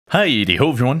Hi-de ho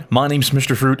everyone, my name's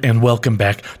Mr. Fruit and welcome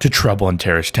back to Trouble in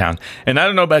Terrorist Town. And I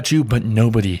don't know about you, but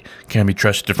nobody can be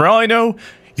trusted. For all I know,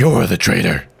 you're the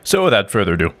traitor. So without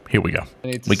further ado, here we go.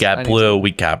 We got Blue,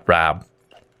 we got Rob.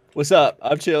 What's up?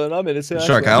 I'm chilling, I'm innocent.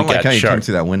 Shark, I don't like how you came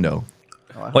through that window.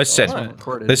 Listen,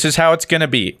 this is how it's gonna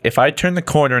be. If I turn the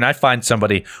corner and I find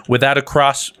somebody without a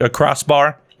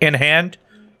crossbar in hand,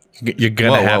 you're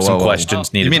gonna have some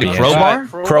questions needed. You mean to be a crowbar?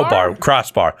 Crowbar,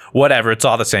 crossbar, whatever. It's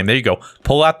all the same. There you go.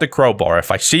 Pull out the crowbar. If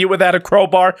I see you without a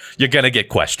crowbar, you're gonna get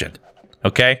questioned.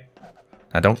 Okay?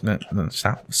 Now don't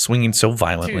stop swinging so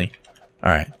violently. Dude. All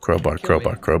right, crowbar.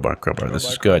 This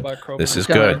is good. This is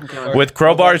good. With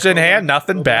crowbars in hand,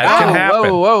 nothing bad can happen.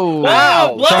 Whoa!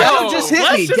 Dado just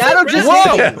hit me. Dado just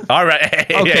hit me. All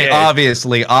right. Okay,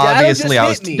 obviously, I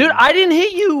was. Dude, I didn't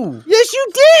hit you. Yes, you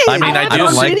did. I mean, I do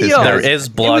like this. There is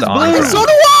blood on the ground. So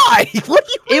do I. What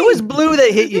do you It was Blue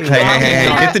that hit you. Hey!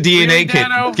 Get the DNA kit.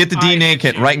 Get the DNA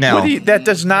kit right now.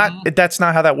 That's not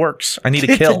how that works. I need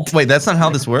a kill. Wait, that's not how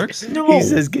this works. No. He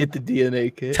says, "Get the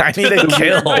DNA kit." I need a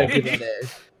kill.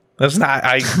 That's not.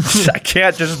 I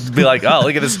can't just be like, oh,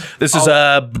 look at this. This is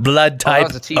a blood type.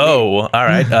 Oh, all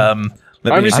right. I'm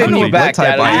just hitting you back. You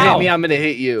hit me, I'm gonna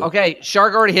hit you. Okay,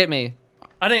 Shark already hit me.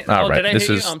 I didn't. All right. This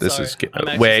is.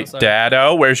 Wait,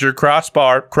 Dado, where's your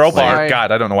crowbar? Sorry.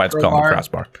 God, I don't know why it's called the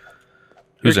crossbar.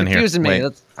 Who's in here? Confusing me.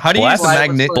 Wait, how do you use the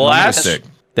magnetic stick?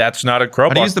 That's not a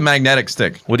crowbar. How do you use the magnetic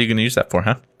stick? What are you gonna use that for,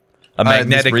 huh? A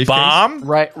magnetic bomb?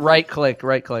 Right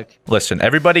click. Listen,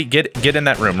 everybody, get in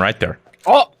that room right there.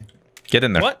 Oh. Get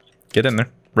in there. What? Get in there.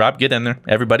 Rob, get in there.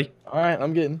 Everybody. All right,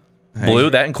 I'm getting. Blue,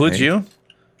 that includes you.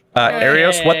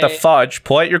 Arios, what the fudge?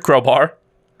 Pull out your crowbar.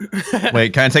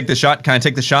 Wait, can I take the shot?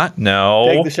 No.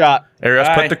 Take the shot.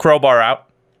 Arios, put the crowbar out.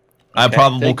 I have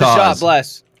probable Take cause. the shot,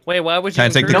 Bless. Wait, why would you? Can I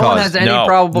take the No cause? one has any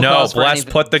probable cause. No, Bless,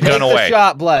 put the gun Take away. the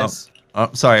shot, Bless.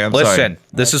 I'm sorry. Listen,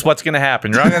 this is what's going to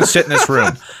happen. You're not going to sit in this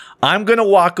room. I'm going to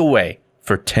walk away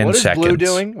for 10 seconds. What is Blue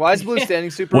doing? Why is Blue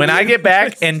standing super When weird? I get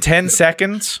back in 10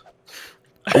 seconds,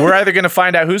 we're either going to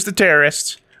find out who's the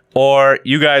terrorist, or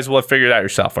you guys will have figured out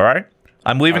yourself, all right?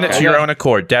 I'm leaving it to your own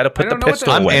accord. Dada, put the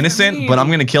pistol I'm away. innocent, but I'm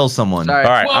going to kill someone. Sorry.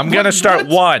 All right, I'm going to start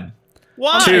 1,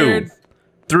 2,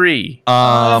 3,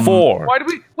 4. Why do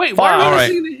we? Wait, why are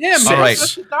we listening to him? All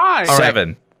right.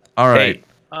 7, All right. 8,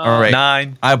 All right.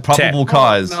 9, I have probable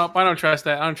cause. No, I don't trust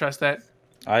that. I don't trust that.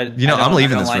 I'm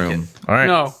leaving this room. All right.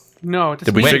 No.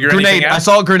 Did we Wait, figure grenade! anything out? I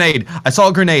saw a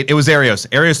grenade. It was Arios.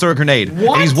 Arios threw a grenade,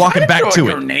 and he's walking back to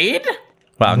it. Grenade?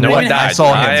 Wow, no one died. I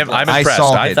saw him. I'm I impressed.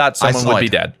 saw I it. thought someone I saw would be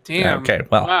it. dead. Damn. Okay,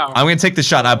 well. Wow. I'm gonna take the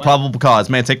shot. I have probable cause.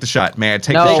 May I take the shot? May I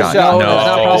take No, the shot? no, No. that's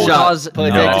not probable cause. Take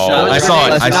the shot. I saw it.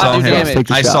 Let's I not saw do him.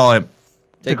 damage. I saw him.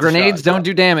 The grenades don't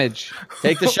do damage.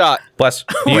 Take the shot. Bless.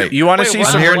 Wait. You want to see Wait,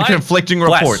 some I'm hearing What? conflicting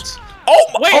Bless. reports. Oh,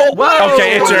 Wait, whoa.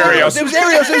 Okay, it's Arios. It was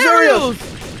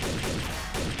Arios.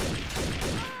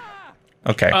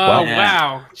 Okay, Oh well,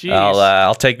 wow. Jeez.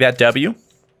 I'll take that W.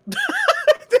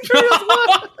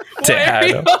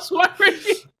 Dad. What were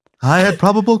you? I had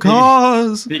probable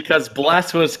cause. Because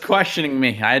Bless was questioning me.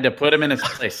 I had to put him in his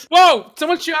place. Whoa!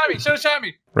 Someone shot me. Should have shot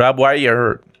me. Rob, why are you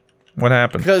hurt? What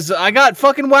happened? Because I got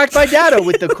fucking whacked by Dado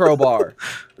with the crowbar.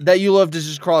 That you love to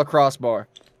just crawl a crossbar.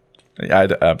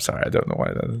 I'm sorry, I don't know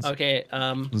why that is. Okay.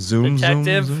 Zoom,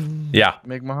 Detective. zoom. Yeah,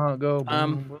 Make my heart go.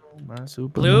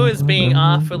 Blue is being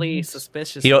awfully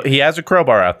suspicious. he has a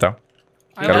crowbar out though.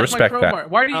 I Gotta like respect my that. crowbar.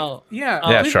 Why do you? Yeah,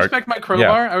 Yeah, please Shark. respect my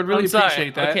crowbar. Yeah. I would really I'm sorry.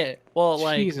 appreciate that. Okay, well,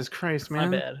 like, Jesus Christ, my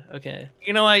man. bad. Okay,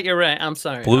 you know what? You're right. I'm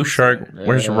sorry. Blue I'm Shark. sorry.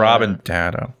 Where's Rob and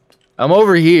Dado? I'm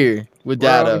over here with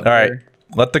Dado. All right,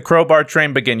 let the crowbar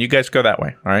train begin. You guys go that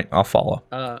way. All right, I'll follow.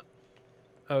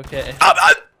 Okay.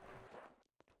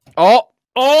 Oh,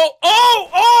 Blue!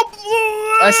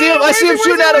 I see him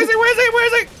shooting at him. Where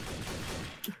is he?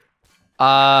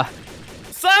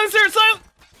 Silencer!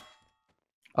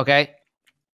 Okay.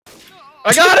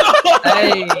 I got him.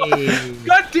 Hey.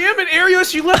 God damn it,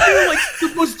 Arios! You left me in like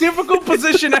the most difficult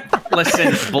position ever.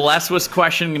 Listen, Bless was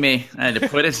questioning me. I had to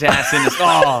put his ass in his.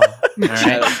 All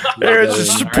right. There's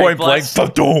just a point blank.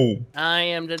 Boom. I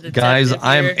am the detective. Guys,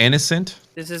 I am here. innocent.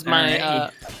 This is my.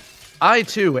 Alright. I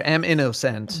too am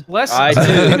innocent. Bless. I too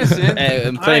innocent.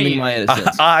 am claiming my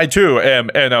innocence. I too am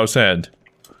innocent.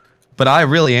 But I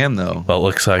really am though. But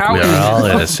looks like How we is are all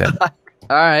innocent. All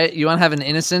right, you want to have an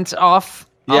innocent off?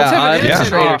 Yeah, I'll yeah.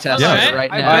 traitor test Yeah.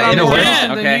 right I now. bet You know I'm what? more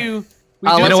innocent than Okay. you.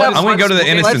 You know what? I'm gonna go to the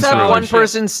innocence Let's have room. one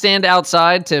person stand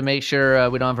outside to make sure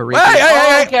we don't have a repeat.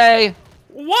 Hey. Okay.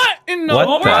 What in the What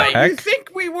world? the You heck?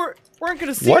 think we weren't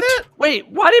gonna see What? that? Wait,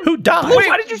 why did Who died? Blue,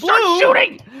 why did you start Blue?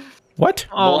 shooting? What?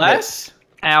 Oh, Bless?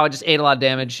 ow! I just ate a lot of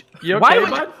damage. You Why? okay,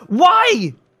 bud?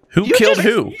 Why? Who killed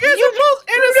who? You guys are both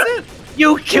innocent.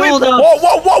 You killed Whoa, him. whoa,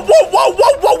 whoa, whoa, whoa,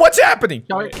 whoa, whoa! What's happening?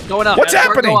 Shark, going up. What's Shark,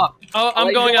 happening? Go up. Oh, I'm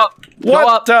Wait, going go up. Go What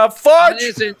up. the I'm an fudge?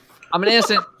 innocent. I'm an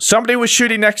innocent. Somebody was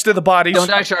shooting next to the bodies. Don't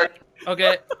die, Shark.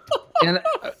 Okay. And,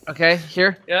 okay,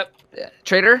 here. Yep.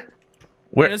 Trader.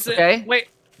 Where? Innocent. Okay. Wait.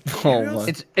 Oh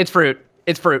my. It's fruit.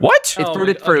 It's fruit. What? It's Oh, fruit.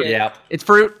 It's fruit. okay. Yeah. It's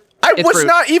fruit. I It's was fruit.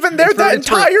 not even there It's fruit. that It's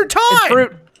fruit. entire time. It's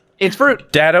fruit. It's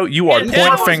fruit. Dado, you are And pointing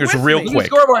Dado's fingers with real me. Look at quick.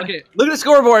 the scoreboard. Okay. Look at the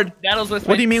scoreboard. Daddle's with me.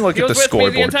 What do you mean, look He at was the with me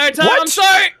scoreboard? the entire time. What? I'm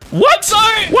sorry. What? I'm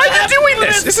sorry. Why I are have you to doing do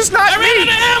this? This is not I ran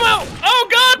me. out of ammo. Oh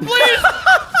God, please.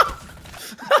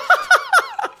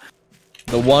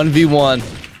 The 1v1.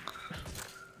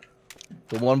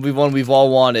 The 1v1 we've all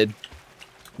wanted.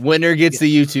 Winner gets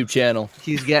the YouTube channel.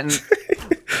 He's getting.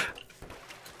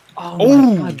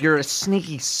 Oh my God! You're a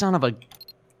sneaky son of a.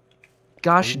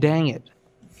 Gosh dang it!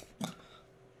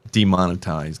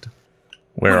 Demonetized.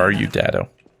 Where are you, Dado?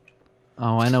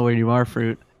 Oh, I know where you are,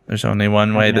 fruit. There's only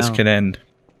one way this know. could end.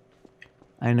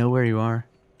 I know where you are,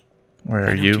 Where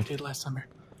are you? did last summer.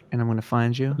 and I'm gonna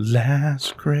find you.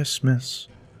 Last Christmas,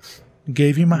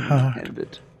 gave you my heart, And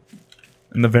it.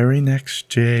 and the very next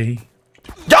day.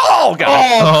 Oh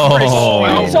God!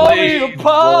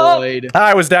 Lloyd.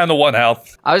 I was down to 1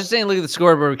 health. I was just saying, look at the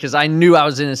scoreboard because I knew I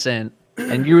was innocent,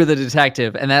 and you were the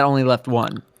detective, and that only left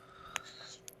one.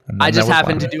 And then I just there was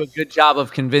happened to one. do a good job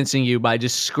of convincing you by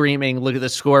just screaming, "Look at the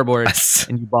scoreboard,"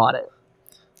 and you bought it.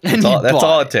 That's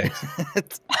all it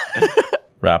takes.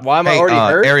 Rob. Why am I Hey, already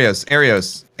hurt?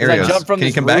 Arios, Did I jump from can you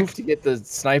this come roof back? to get the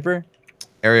sniper?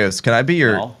 Arios, can I be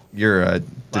your No.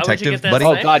 detective get that buddy?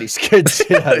 Oh sniper? God, he scared the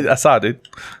shit out of me. I saw, dude.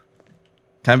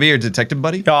 Can I be your detective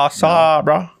buddy? I saw,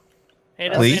 bro. Hey,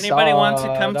 does Please? anybody want to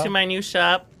come to my new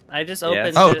shop? I just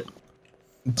opened Oh. it.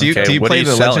 Do you Okay, what play are you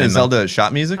the Legend selling, of Zelda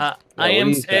shop music? I what am.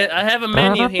 do you think? I have a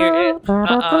menu here.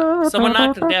 Someone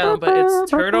knocked it down, but it's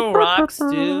Turtle Rock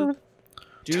Stew,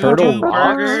 Turtle Doo-doo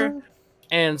Rocks? Burger,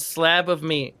 and Slab of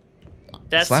Meat.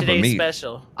 That's Slab of today's meat.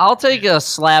 special. I'll take a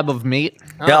slab of meat.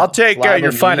 Yeah, I'll take slab your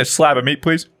of finest slab of meat,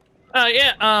 please.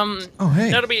 Yeah. Oh,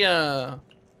 hey. That'll be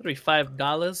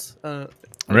 $5.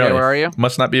 Really? where are you?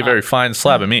 Must not be a very fine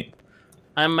slab of meat.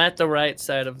 I'm at the right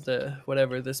side of the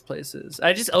whatever this place is.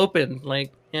 I just opened,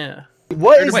 like, yeah.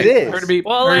 What is Wait, this?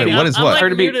 Well, Wait, like, what is I'm what? like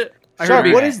Heard a new beep. to, Shark,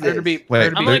 what is Heard a this? beep.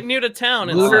 Wait, I'm there- like new to town.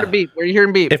 And Who heard a stuff. beep? Where you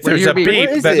hearing beep? If Where you there's a hearing beep,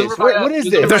 What is that- this? What is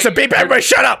If this? there's a beep, everybody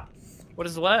shut up! What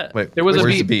is what? Wait, There was a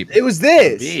where's beep. the beep? It was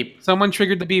this. Beep. Someone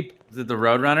triggered the beep. Is it the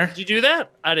Roadrunner? Did you do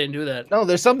that? I didn't do that. No,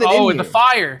 there's something Oh, in the here.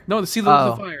 fire. No, see the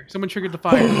Oh. fire. Someone triggered the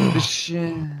fire.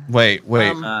 Wait,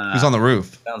 Um, who's on the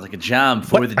roof? Sounds like a job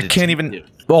for What? the I can't even. detective.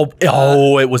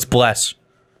 Oh, it was Bless.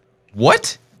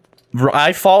 What?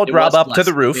 I followed It Rob was up to Bless.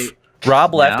 the roof.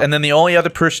 Rob left, Yeah. and then the only other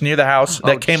person near the house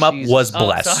that Oh, came up Jesus. was Oh,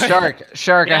 Bless. sorry.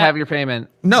 Shark, I Yeah. have your payment.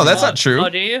 No, that's not true. Oh,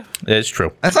 do you? It's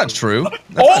true. That's not true.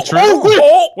 That's Oh, not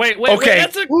true. Wait. Okay.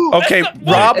 That's a, Okay, that's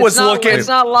a- Rob It's was not, looking. It's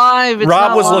not live. It's Rob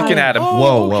not was live. looking at him.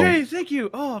 Whoa, whoa. Okay, thank you.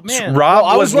 Oh man. Rob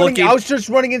I was was running. looking. I was just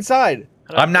running inside.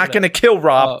 I'm not going to kill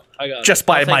Rob I got it. just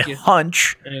by Oh, my thank you.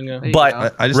 hunch, There you go. There you but go.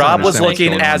 I just don't Rob was understand what's looking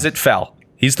going as on. it fell.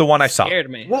 He's the one I saw. Scared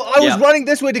me. Well, I was Yeah. running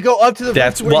this way to go up to the.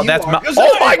 That's roof to where well. you That's are. my. 'Cause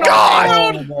Oh I- my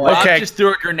God! Rob Okay, just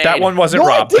threw a grenade. that one wasn't No,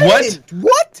 I Rob. didn't. What?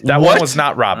 What? That one What? was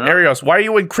not Rob. Arios, why are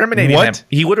you incriminating What? him?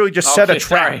 He literally just set a Okay,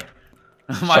 trap.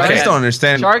 sorry. My I Okay. just bad. don't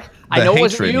understand. Shark, I the know it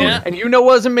wasn't hatred you, here. and you know it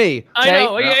wasn't me. I Okay?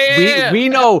 know. Yeah. We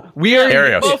know. We are.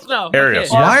 Arios. Both know. Arios. Okay.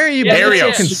 Why are you Yeah, being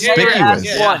Arios. so conspicuous?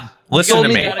 Yeah. Listen Told to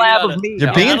me me. to slab of meat.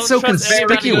 You're I being don't so trust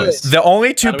everybody. conspicuous. The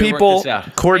only two How do we work people this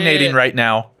out? coordinating Yeah. right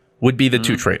now would be the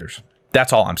two traitors.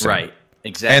 That's all I'm saying. Right.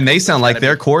 Exactly. And they sound like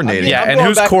they're coordinating. Yeah, I'm and going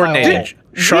who's back my coordinating? hole.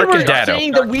 Shark we were and Dado.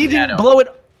 saying that we didn't Dado. blow it.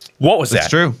 What was That's that?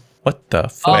 true. What the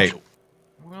fuck? Wait,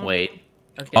 Wait.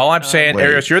 Okay. All I'm saying, Wait.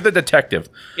 Arios, you're the detective.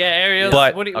 Yeah, Ariel.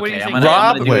 But- what do you Okay, think? I'm gonna-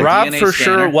 Rob, do a Rob DNA for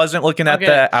scanner. sure wasn't looking at Okay.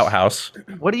 the outhouse.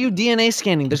 What are you DNA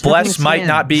scanning? There's Bless nothing to might scan.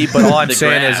 not be, but all I'm The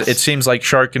saying grass. is it seems like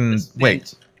Shark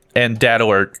wait. and Dado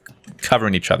are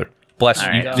covering each other. Bless All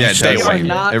you. right. you Yeah, it stay does away. seem.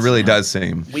 not- It really does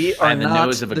seem. We I are have the not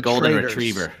nose of a the golden traitors.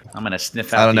 retriever. I'm gonna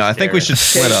sniff out. I don't know. I these think we should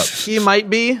terrorists. split up. He might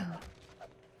be.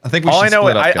 I think we All should I know,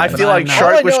 split up. I guys. feel like All I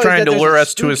Shark know was is trying that to there's lure a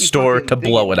us to his spooky store fucking to thing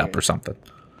blow in it up here. or something.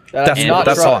 That's And not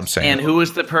That's all I'm trust. saying. And who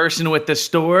was the person with the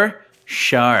store?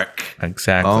 Shark.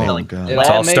 Exactly. Oh Like, god. It's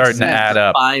That all makes starting to sense. add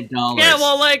up. $5. Yeah,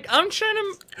 well, like I'm trying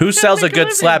to. Who sells a make a good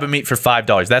living. slab of meat for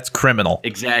 $5? That's criminal.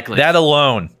 Exactly. That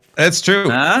alone. That's true.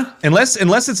 Huh? Unless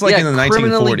it's like yeah, in the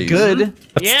criminally 1940s. good.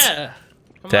 Yeah.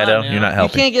 Come Dado, on now. you're not You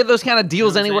helping. can't get those kind of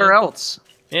deals You know what I'm anywhere saying? else.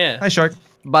 Yeah. Hi, Shark.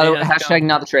 By the way, Yeah, hashtag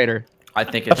not the traitor. I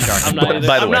think it's Shark. I'm not either.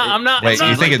 By the I'm way- not. I'm not. Wait, it's not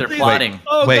you think like it- They're these- plotting.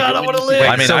 Oh Wait, God, I want to live.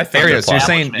 I mean, so I think Arios, they're you're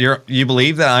saying plotting. you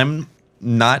believe that I'm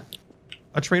not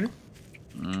a traitor?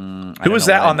 Who was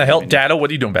that on the hill? Dado, what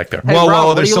are you doing back there? Hey, Whoa, Rob, whoa,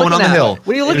 what are there's you someone on looking the at? hill.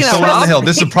 What are you looking There's at, someone on the Rob? hill.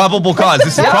 This is a probable cause.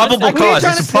 This is probable cause.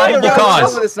 This is probable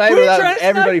cause. With a sniper without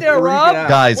everybody freaking out.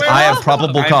 Guys, I have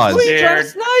probable cause. Who are you trying to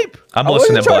snipe? I'm I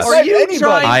listening, wasn't trying to Bless. snipe you anybody.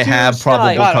 trying I to have snipe?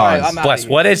 probable God, all right, cause. I'm out Bless, of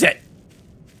here. what is it?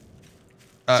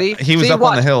 See, He was See, up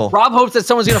on the watch. hill. Rob hopes that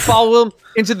someone's gonna follow him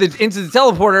into the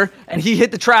teleporter, and he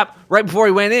hit the trap right before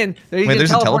he went in. Then he Wait, can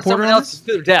there's a teleport teleporter someone on else this?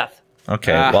 to their death.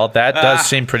 Okay, well, that does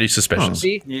seem pretty suspicious.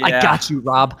 See, Yeah. I got you,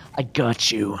 Rob. I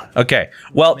got you. Okay,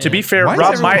 well, to be fair, Why is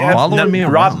Rob everyone might have following me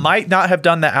Rob around? might not have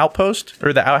done the outpost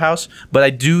or the outhouse, but I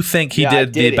do think he Yeah, I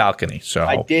did did the it. balcony. So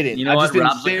I didn't. You know I what? just been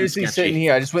Rob's looking seriously sketchy. sitting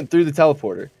here. I just went through the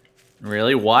teleporter.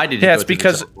 Really? Why did you yeah, go it's through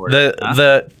because teleporter? Huh?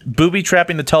 the booby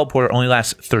trapping the teleporter only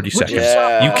lasts 30 seconds.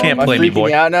 Yeah. You can't Am I play me, freaking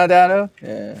boy. out now, Dado?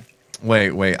 Yeah.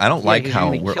 Wait. I don't like you're how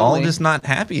gonna we're kill all me. just not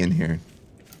happy in here.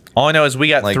 All I know is we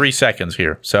got Like- 3 seconds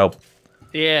here. So,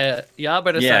 Yeah, y'all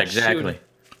better Yeah, start exactly. shooting.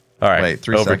 all right, Wait,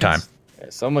 3 overtime. seconds. Yeah,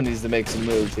 someone needs to make some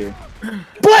moves here.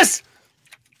 Bless!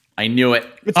 I knew it.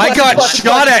 It's I Bless, got it's Bless,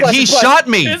 shot it's at. Bless, He it's Bless. shot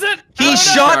me. Is it? He I don't know.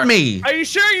 shot me. Are you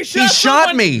sure you shot He shot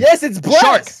someone? me. Yes, it's Bless!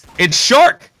 Shark. It's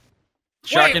Shark.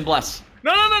 Shark Wait. and Bless.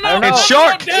 No, no, no, no. don't know. It's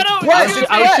Shark. Dado, Bless, Dado,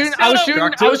 it's I was Bless. shooting. I was Dado. shooting.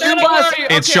 Shark I was too. shooting Dado, Bless. where are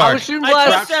you? It's I Shark. was shooting I Bless.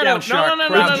 trust Dado. down, No, Shark. no, no, no,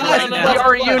 Crouch no, no, down. no, We no.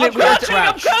 are a unit. I'm We are crouching.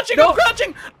 I'm crouching. No. I'm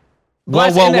crouching.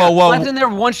 Bless Whoa, in there. whoa, whoa. Bless in there.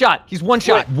 One shot. He's one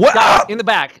shot. What? Got it. In the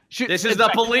back. Shoot. This is the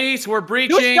Inspect- police. We're No,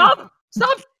 breaching. stop.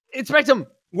 Stop. Inspect him.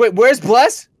 Wait, where's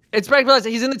Bless? Inspect Bless.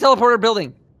 He's in the teleporter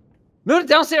building. No,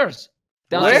 downstairs.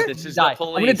 Downstairs. This is Die. the I'm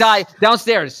gonna police. die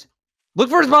downstairs. Look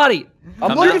for his body. I'm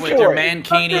Come looking out with for your it.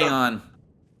 mankini on.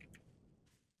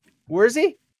 Where is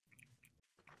he?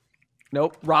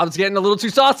 Nope. Rob's getting a little too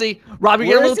saucy. Rob, you're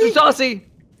Where getting a little is too saucy.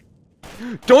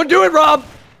 Don't do it, Rob.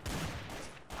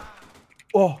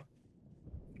 Oh.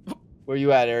 Where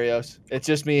you at, Arios? It's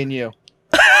just me and you.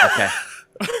 Okay.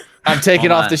 I'm taking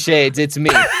Hold off on. the shades. It's me.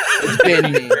 It's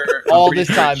been me. I'm All pretty this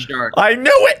sure time. it's Shark. I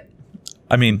knew it.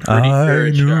 I mean, Pretty sure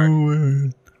it's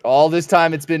it. All this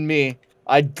time it's been me.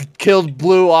 I killed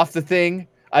Blue off the thing.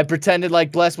 I pretended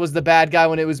like Bless was the bad guy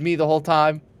when it was me the whole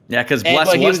time. Yeah, because And, Bless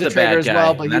but he was was a the traitor bad as guy.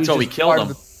 well, but and he that's was why we just killed part him.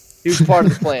 of He was part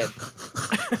of the plan.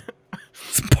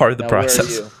 It's part of the Now, where are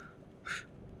process. you?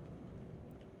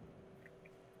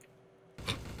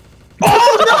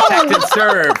 Protect and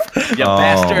serve, you Oh.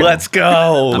 bastard. Let's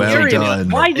go. Well Furious. done.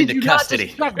 Why did Into you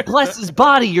custody. not just Bless's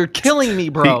body? You're killing me,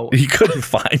 bro. He couldn't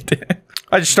find it.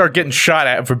 I just start getting shot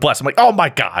at for Bless. I'm like, oh my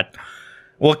god.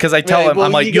 Well, because I tell Yeah, him, well,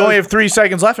 I'm like, he you only goes- have 3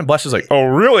 seconds left, and Bless is like, oh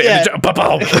really? Yeah. And he just,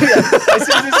 ba-boom. As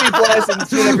soon as you see Bless and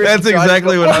whenever That's he tries to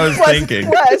exactly go, what I "Oh, was Bless, thinking."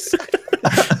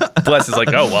 Bless." Bless is like,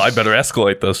 oh well, I better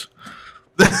escalate this.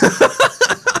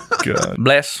 God.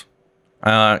 Bless.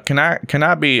 Can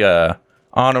I be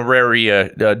honorary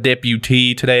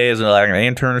deputy today as like an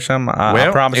intern or something? I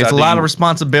Well, promise it's I'll a do lot you- of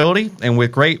responsibility, and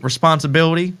with great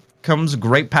responsibility comes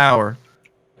great power.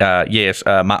 Yes,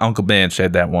 my Uncle Ben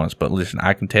said that once, but listen,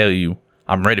 I can tell you,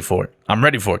 I'm ready for it. I'm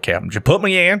ready for it, Captain. Just put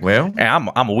me in, Well- and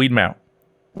I'm a weed him out.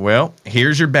 Well,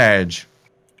 here's your badge.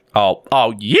 Oh,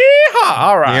 yeah!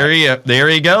 All right. There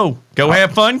you go. Go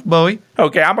have fun, boy.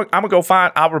 Okay, I'm gonna go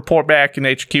find. I'll report back in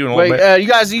HQ in a little Wait, bit.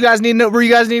 you guys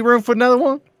need room for another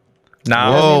one?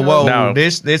 No, Whoa. No.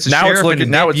 This is Now it's sheriff looking. and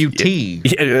a Now it's deputy.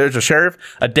 Yeah, there's a sheriff,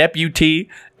 a deputy,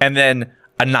 and then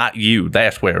a not you.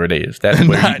 That's where it is. That's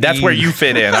where. Not That's where you. you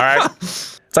fit in. All right.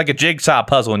 It's like a jigsaw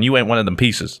puzzle, and you ain't one of them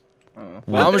pieces.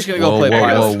 Well, I'm just gonna go Whoa, play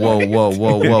pilot.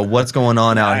 whoa. What's going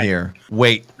on out here?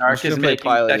 Wait. Shark just is gonna play making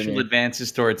pilot in sexual here.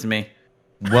 advances towards me.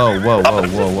 Whoa.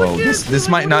 This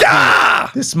might not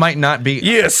be. This might not be.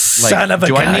 You Like, son of a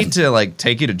do gun. I need to like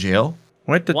take you to jail?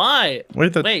 Wait the. Why?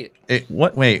 Wait the. Wait.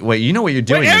 What? Wait. You know what you're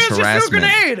doing Wait, is Aaron just threw a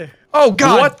harassment. grenade. Oh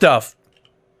God. What the?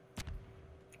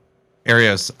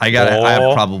 Arios, I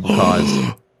have probable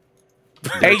cause.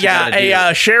 Hey, gotta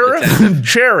do. sheriff,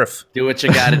 sheriff, Do what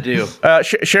you gotta do.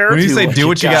 sheriff. When you say do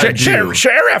what you gotta do,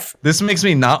 Sheriff, this makes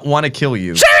me not want to kill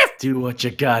you. Do what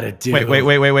you gotta do. Wait.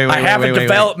 I have a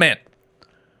development.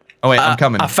 Oh wait, I'm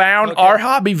coming. I found our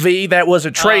hobby V that was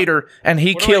a traitor, and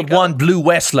he where do I killed go? one Blue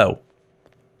Westlow.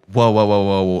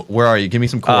 Whoa. Where are you? Give me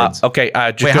some chords. Okay,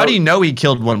 just Wait, go, how do you know he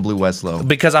killed one Blue Westlow?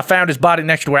 because I found his body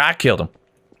next to where I killed him.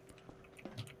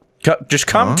 Just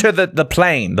come to the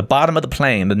plane, the bottom of the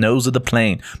plane, the nose of the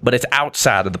plane, but it's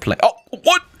outside of the plane. Oh,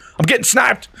 what? I'm getting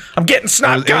sniped. I'm getting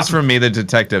sniped. It was from me, the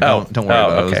detective. Don't worry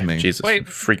about it. It was okay. me. Jesus, Wait.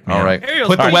 freak me All out. right. Ariel's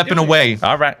Put the fine. weapon away.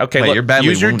 All right. Okay. Wait, Look, you're badly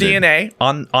use your wounded. DNA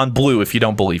on Blue if you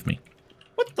don't believe me.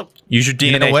 What the? Use your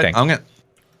DNA You know what? thing. I'm gonna.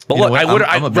 But you know look, what? I would.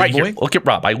 I'm a big right boy. here. Look at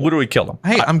Rob. I literally killed him.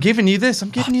 Hey, I'm giving you this. I'm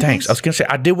giving you Thanks. I this. was gonna say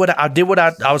I did what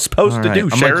I was supposed All to right, do. I'm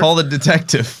Sheriff. gonna call the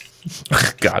detective.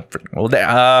 God. Well,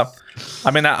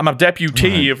 I mean, I'm a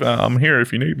deputy. If I'm here,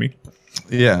 if you need me.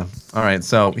 Yeah. All right.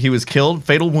 So he was killed.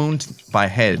 Fatal wound by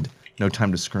head. No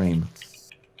time to scream.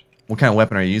 What kind of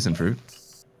weapon are you using, Fruit?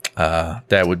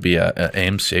 That would be a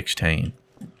M16.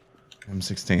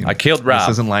 M16. I killed Rob. This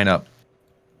doesn't line up.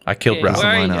 I killed Hey, Rob. where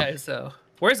are you line up. guys though?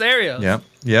 Where's Ariel? Yep.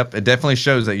 Yep. It definitely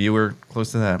shows that you were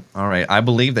close to that. All right. I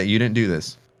believe that you didn't do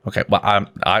this. Okay, well,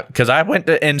 because I went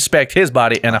to inspect his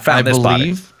body and I found this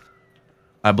body.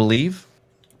 I believe.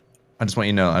 I just want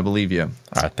you to know. I believe you.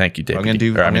 All right, thank you, David. I'm gonna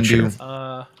do. I'm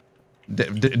gonna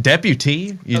do.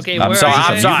 Deputy. Okay, I'm where sorry.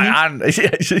 are you I'm guys?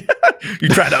 sorry. You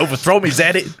tried to overthrow me. Is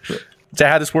that it? Is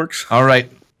that how this works? All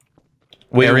right.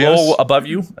 Wait, Arios? whoa, above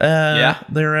you. Yeah,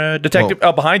 they're detective. Whoa.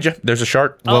 Oh, behind you. There's a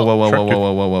shark. Whoa, whoa, whoa, Shark whoa, too.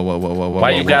 whoa, whoa, whoa, whoa, whoa, whoa, whoa.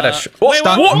 Why you got a?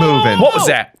 Stop moving. What was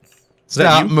that?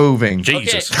 Stop moving.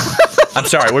 Jesus. I'm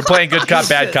sorry. We're playing good cop,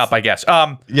 bad cop, I guess. Yeah.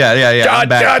 I'm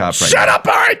bad cop right shut now. up,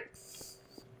 all right?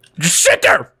 Just sit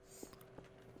there.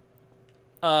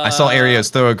 I saw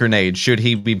Arios throw a grenade. Should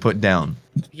he be put down?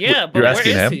 Yeah, but You're where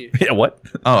asking is him? he? Yeah, what?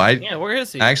 Oh, Yeah, where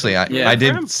is he? actually, I Yeah.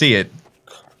 did see it.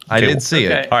 I Okay, did see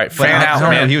okay. it. All right, But fan I out,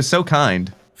 don't know, man. he was so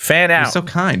kind. Fan He out. was so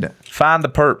kind. Find the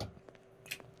perp.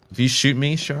 If you shoot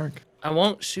me, Shark, I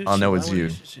won't shoot I'll you. know Why it's would I you.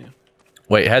 shoot you?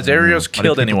 Wait, has Arios Why do killed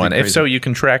people do anyone? If crazy? so, you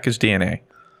can track his DNA.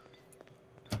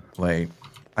 wait.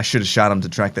 I should have shot him to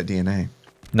track that DNA.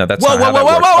 No, that's not how that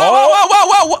works.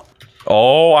 whoa.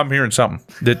 Oh, I'm hearing something.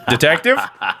 Detective?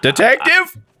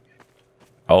 Detective?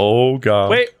 Oh, God.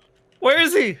 Wait, where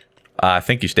is he? I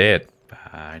think he's dead.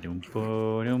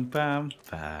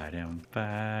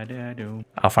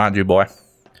 I'll find you, boy.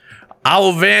 I'll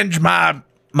avenge my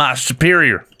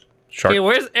superior. Shark. Okay,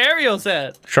 where's Ariel's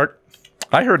at? Shark.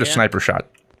 I heard a Yeah. sniper shot.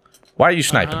 Why are you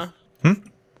sniping?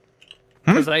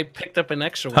 Because I picked up an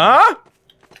extra one. Huh?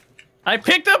 I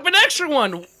picked up an extra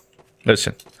one.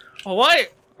 Listen, Oh, why?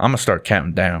 I'm gonna start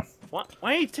counting down. Why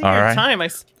are you taking All your right. time?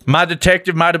 My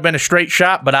detective might have been a straight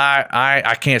shot, but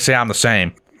I can't say I'm the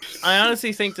same. I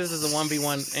honestly think this is a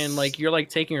 1v1, and like you're like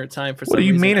taking your time for some What do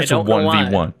you reason. mean I it's a don't know why.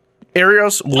 1v1?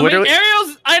 Arios I mean, literally.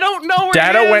 Ariel's. I don't know where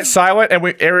Dado he is. went silent, and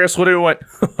Arios literally went.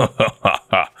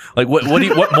 Like what?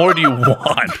 What more do you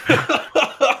want?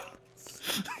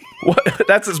 What?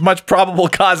 That's as much probable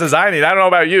cause as I need. I don't know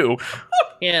about you,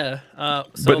 Yeah. So,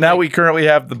 but now like, we currently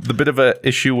have the bit of a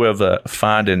issue of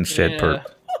finding said Yeah. perp.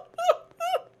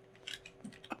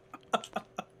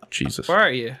 Jesus. Where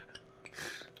are you?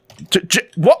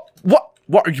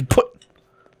 What are you put?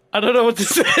 I don't know what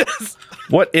this is.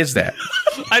 What is that?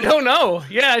 I don't know.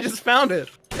 Yeah, I just found it.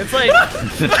 It's like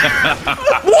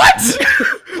What?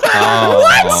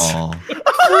 Oh.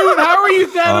 Fruit, how are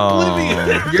you that Oh.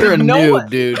 oblivious? You're a No noob, one-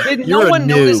 dude. Did You're no a one noob.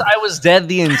 notice I was dead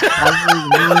the entire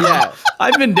Yeah.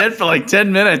 I've been dead for like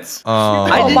 10 minutes. I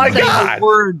Oh didn't my say a God.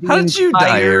 word the How did you die,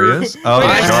 entire- Arios? Oh, I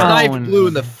yeah, Shark. Shark. sniped Blue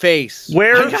in the face.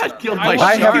 Where? I got killed by I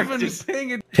I shark. have- wasn't even saying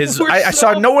it. His. We're I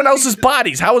saw so- no one else's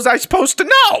bodies. How was I supposed to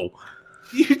know?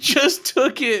 You just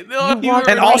took it. Oh, you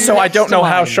And were also, I next don't to know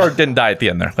how mine. Shark didn't die at the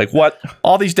end there. Like what?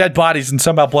 All these dead bodies, and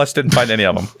somehow Bless didn't find any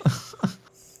of them.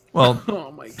 Well,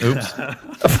 Oh my god. oops.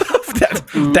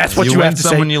 That's what You you, win have to some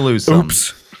say. when you lose some.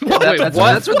 Oops.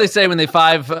 That's what they say when they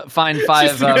find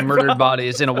five murdered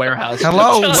bodies in a warehouse.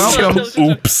 Hello, welcome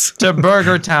Oops. to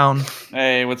Burger Town.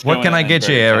 Hey, what's What going can I on, get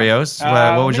you, Burger? Arios? what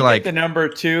Let would me you get like? The number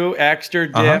 2 extra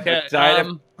dip Uh-huh. side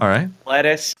of All right.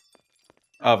 lettuce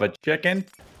of a chicken.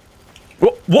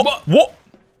 What?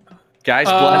 Guys,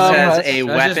 Bless has that's- a that's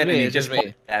weapon just me, and he it's just just me.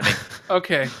 pointed at me.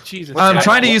 Okay, Jesus. I'm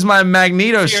trying to use my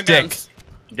Magneto your stick. guns.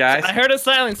 Guys, I heard a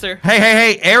silencer.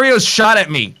 Hey, Arios shot at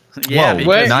me. yeah, Whoa, because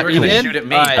wait, not you were cool. gonna shoot at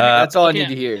me. All right, that's all I need okay.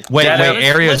 to hear. Wait, Dado, wait,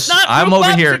 Let's Arios, not I'm group over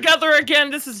up here. together again.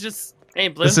 This is just. Hey,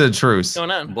 Blue. This is a What's truce.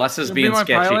 going on? Bless is You be being my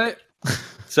sketchy. pilot?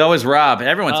 So is Rob.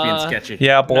 Everyone's being Uh, sketchy.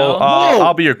 Yeah, well, No.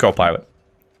 I'll be your co-pilot.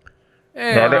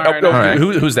 Hey, No, all no, right, oh, all right.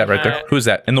 who's that right there? Alright. Who's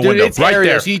that in the Dude, window? it's Right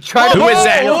there. Arios. He tried Who to is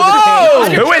that?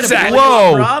 Whoa! Who is that?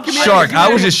 Whoa! Get me Shark, out of here, I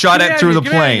was just shot get me at out through of the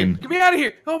here, get me out of here, plane. Get me out of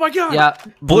here. Oh my god.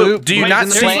 Yeah, Blue, do you Wait, not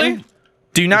is it see? seriously?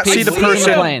 Do you not see the Please leave the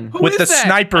person plane. with Who the is that?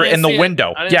 sniper I didn't in the see it.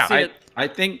 window? I didn't Yeah. see it. I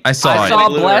think I saw I it. saw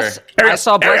Lure. Bless. I Arios,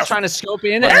 saw Bless Arios. trying to scope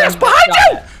in. Arios, behind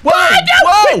you! Behind you!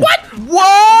 Whoa! Wait, what?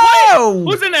 Whoa!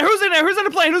 Who's in there? Who's in there? Who's in the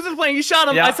plane? Who's in the plane? You shot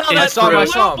him. Yeah, I saw I that. saw him, I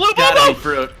Blue, saw him. Blue, Gotta Blue, be Blue.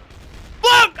 fruit.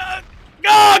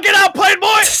 Go, get out, plane boy.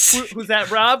 Who's that,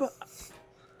 Rob?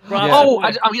 Rob. Yeah. Oh,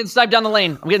 I'm getting sniped down the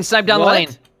lane. I'm getting sniped down What? the lane.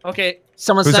 Okay.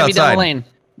 Someone Who's sniped me down outside? the lane.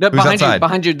 No, Who's behind outside? you,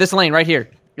 behind you. This lane right here.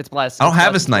 It's Blessed. I don't It's have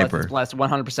a Blessed, it's Blessed, sniper. It's Blessed,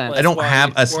 100%. I don't Where are have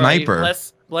you? a Where are you? sniper.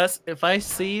 Bless. If I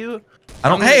see you, I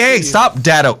don't. I'm gonna Hey, shoot you. stop,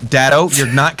 Dado. Dado, you're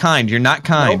not kind. You're not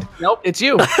kind. Nope, it's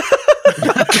you.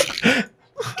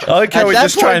 I like how At we that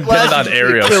just try and point, pin it Blast on is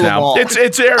gonna Arios kill 'em now. all. It's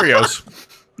Arios.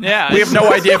 Yeah. We have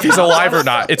no idea if he's alive or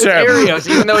not. It's Arios. Arios,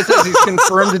 even though it says he's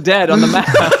confirmed dead on the map.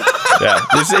 Yeah,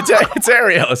 it's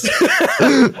Arios.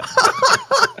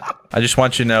 I just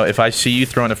want you to know, if I see you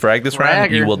throwing a frag this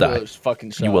round, you will die. Those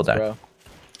fucking shots, You will die. Bro.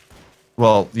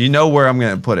 Well, you know where I'm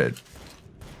gonna put it.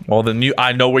 Well, then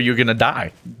I know where you're gonna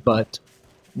die. But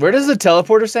Where does the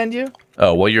teleporter send you?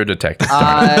 Oh, well, you're a detective.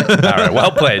 Darn it. All right,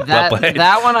 well played. Well played.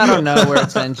 that one I don't know where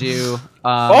it sends you.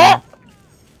 Oh!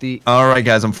 The All right,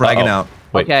 guys, I'm fragging Uh-oh. out.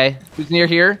 Wait. okay, who's near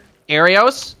here?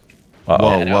 Arios. Uh-oh.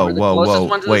 Whoa, We're the whoa, closest whoa,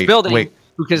 one to this wait, building wait,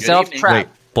 who can Good set off evening. trap. wait,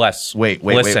 Bless. wait,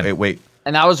 Listen. wait.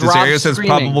 And that was This Rob area says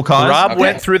screaming. probable cause. Rob Okay.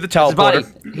 went through the his body.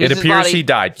 teleporter. Here's It his appears body. he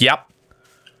died. Yep.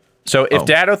 So if Oh.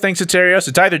 Dado thinks it's Arios,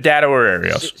 it's either Dado or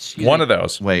Arios. Excuse One me. of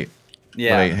those. Wait,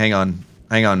 Yeah. wait, hang on.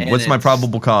 And What's my it's-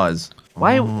 probable cause?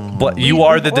 Why? You are the We've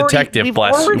already- detective, we've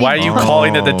Bless. already- Why are you Oh.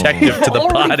 calling the detective to the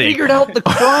already body? figured out the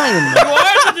crime.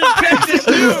 What did the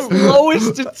detective do?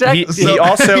 Lowest detective. He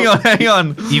also- hang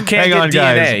on. You can't hang get on,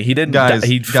 DNA. Guys. He didn't Guys, die-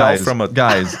 he fell guys, from a-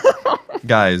 guys.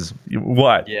 Guys,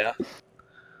 What? Yeah.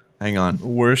 hang on.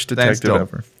 Worst detective still.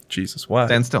 ever. Jesus, what?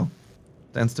 Stand still.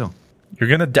 Stand still. You're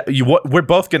gonna die. We're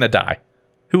both gonna die.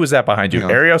 Who is that behind you? Hang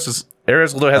on. Arios has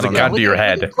a don't know. gun to your Look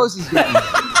head. how close he's getting.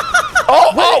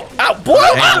 Oh,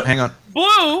 Blue! Hang on.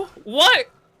 Blue? What?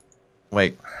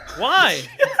 Wait. Why?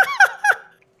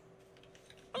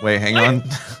 Wait, hang on.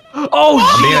 Oh,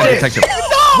 I'm being a detective.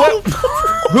 What?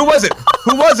 Who was it?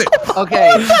 Who was it?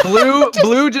 okay.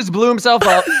 Blue just blew himself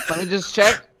up. Let me just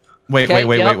check. Wait, Okay,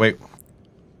 yep. wait.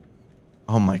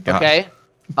 Oh my god. Okay.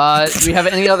 Do we have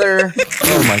any other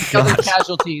Oh my other god.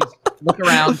 casualties? Look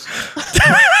around.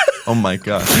 Oh my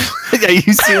god. Yeah, you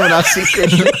see when I see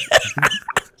Christian.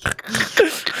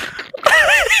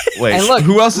 Wait, And look,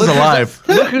 who else is look who's alive?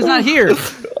 Look who's not here.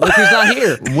 Look who's not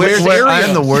here. Where's Where I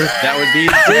am the Arios? worst. That would be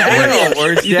Dado.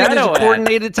 Where's You think there's Dado a at?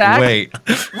 coordinated attack? Wait,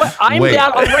 What? I'm Wait.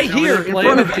 down. I'm right here in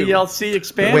Playing front the of you. DLC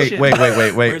expansion. wait.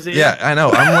 Where's he Yeah, at? I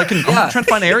know. I'm looking. Yeah. I'm trying to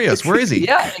find Arios. Where is he?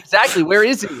 Yeah, exactly. Where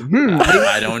is he?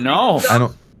 I don't know. I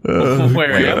don't.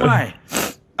 Where am I?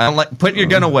 I don't like. Put your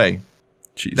gun away.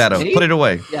 Jesus. Dado, See? put it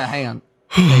away. Yeah, hang on.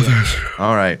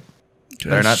 All right.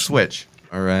 Better not switch.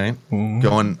 All right.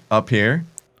 Going up here.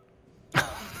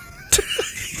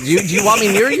 Do you want me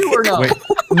near you or no? Wait.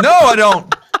 No, I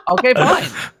don't. Okay, fine.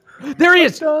 There he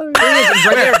is. There he is. He's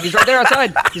right there. He's right there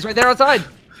outside. He's right there outside.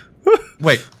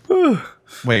 Wait.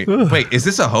 Wait. Is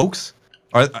this a hoax?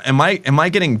 Am I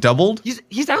getting doubled?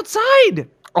 He's outside.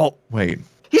 Oh, Wait.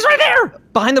 he's right there.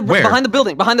 Behind the Where?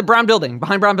 building. Behind the brown building.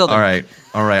 Behind brown building. All right.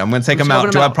 I'm gonna take We're him out.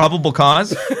 scoping Do him I have out. probable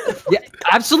cause? Yeah,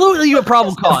 absolutely. You have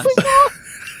probable cause.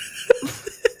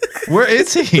 Where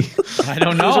is he? I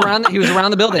don't He know. was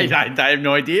around the building. I have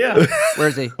no idea. Where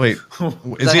is he? Wait.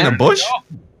 Is he in a him? bush?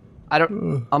 I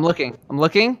don't. I'm looking.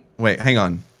 Wait. Hang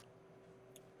on.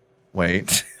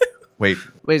 Wait. Wait.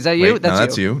 Wait, is that you? Wait. No,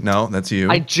 that's you. No, that's you.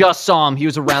 I just saw him. He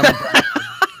was around the.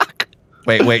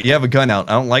 Wait. You have a gun out.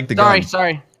 I don't like the gun.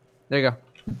 Sorry. There you go.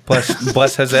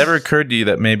 Bless, has it ever occurred to you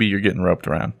that maybe you're getting roped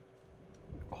around?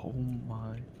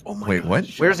 Wait. What?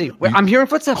 Where is he? I'm hearing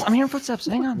footsteps.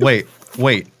 Hang on. Wait.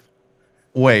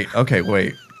 Okay.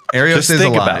 Wait. Arios Just is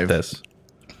think alive. about this.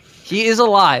 He is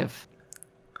alive.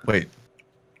 Wait.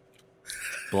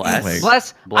 Bless. Wait.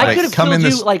 Bless. I Bless. could have Come in killed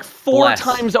you this- like 4 Bless.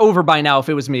 times over by now if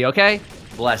it was me. Okay.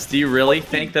 Bless. Do you really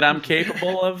think that I'm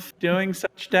capable of doing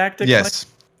such tactics?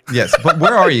 Yes. But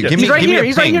where are you? Give me. He's right give me here. a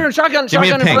He's right ping. here. Shotgun. Give me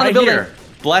a Shotgun in ping. front of Right the building. here.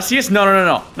 Bless. Yes. No.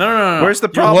 Where's the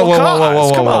You're- problem?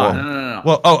 Whoa. Come on. No.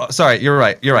 Well, oh, sorry. You're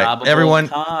right. Probable Everyone.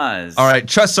 cause. All right.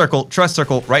 Trust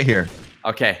circle. Right here.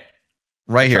 Okay.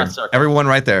 Right here. Trust circle. Everyone,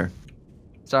 right there.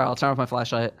 Sorry, I'll turn off my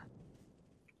flashlight.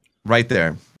 Right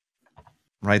there.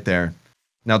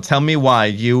 Now tell me why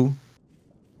you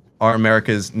are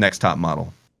America's next top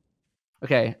model.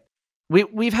 Okay.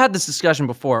 We've had this discussion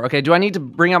before. Okay. Do I need to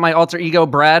bring out my alter ego,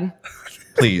 Brad?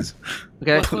 Please.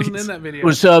 Okay. Wasn't in that video.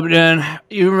 What's up, Dan?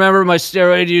 You remember my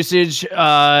steroid usage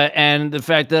and the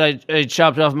fact that I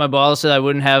chopped off my balls so I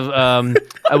wouldn't have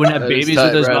babies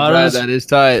with those models? That is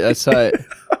tight. That's tight.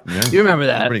 Yeah. You remember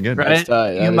that? Pretty good. right? That's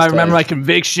tight. That You is might remember tight. my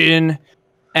conviction,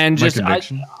 and My just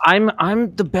conviction?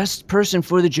 I'm the best person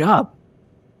for the job.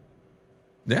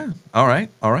 Yeah. All right.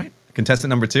 Contestant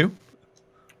number 2.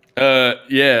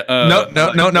 Yeah.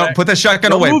 No. Put the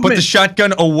shotgun away. Put movement. the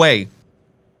shotgun away.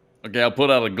 Okay, I'll put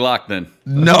out a Glock then.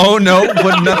 No.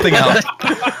 Put nothing out.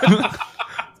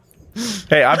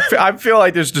 Hey, I feel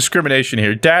like there's discrimination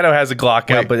here. Dado has a Glock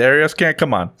out, Wait. but Arios can't.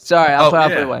 Come on. Sorry, I'll Oh,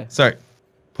 put it yeah. away. Sorry.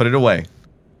 Put it away.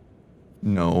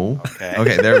 No. Okay.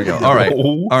 Okay. There we go. All right.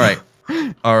 No.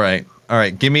 All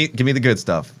right. Give me the good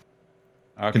stuff.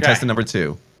 Okay. Contestant number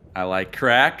 2. I like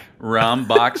crack, rum,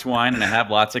 box wine, and I have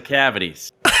lots of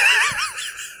cavities.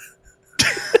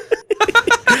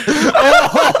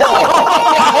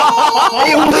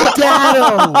 It was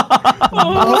Dado.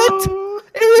 What?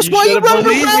 It was why you running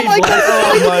around like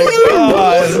that. Oh my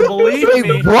god.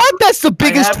 Wait, what? That's the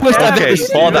biggest twist I've ever Okay,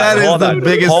 seen. hold on. That is hold the on,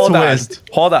 biggest hold twist.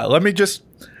 On, hold on. Let me just.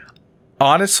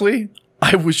 Honestly,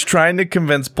 I was trying to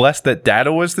convince Bless that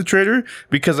Dado was the traitor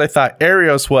because I thought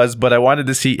Arios was, but I wanted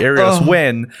to see Arios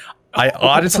win. I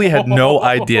honestly had no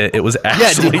idea it was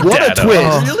actually dude, what Dado. a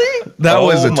twist. Really? That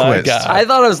was a my twist. God. I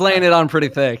thought I was laying it on pretty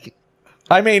thick.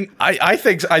 I mean, I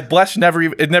think Bless never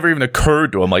even it never even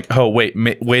occurred to him. Like, oh wait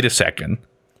a second.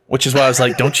 Which is why I was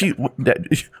like, don't you?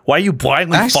 Why are you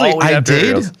blindly Actually, following after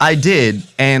Arios? I did,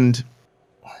 and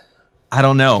I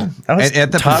don't know. That was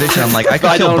At the tough. position, I'm like, I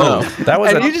can kill both. That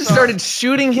was And you just started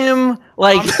shooting him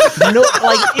like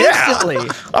instantly.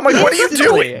 I'm like, what are you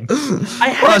doing?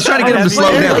 I was trying to get him to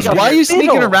slow down. Like, why are you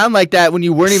sneaking around like that when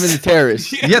you weren't even the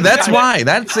terrorist? Yeah, that's why.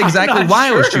 That's exactly why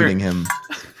I was shooting him.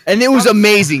 And it was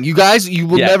amazing. You guys, you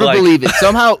will Yeah, never like- believe it.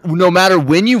 Somehow, no matter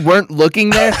when you weren't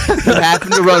looking there, you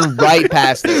happened to run right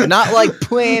past it. Not like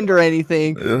planned or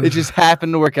anything. It just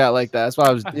happened to work out like that. That's why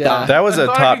I was dying. That was I a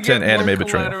thought I top could 10 get more anime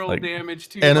betrayal. collateral Like, damage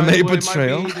too, Anime by the way, my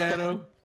betrayal? B, Dado.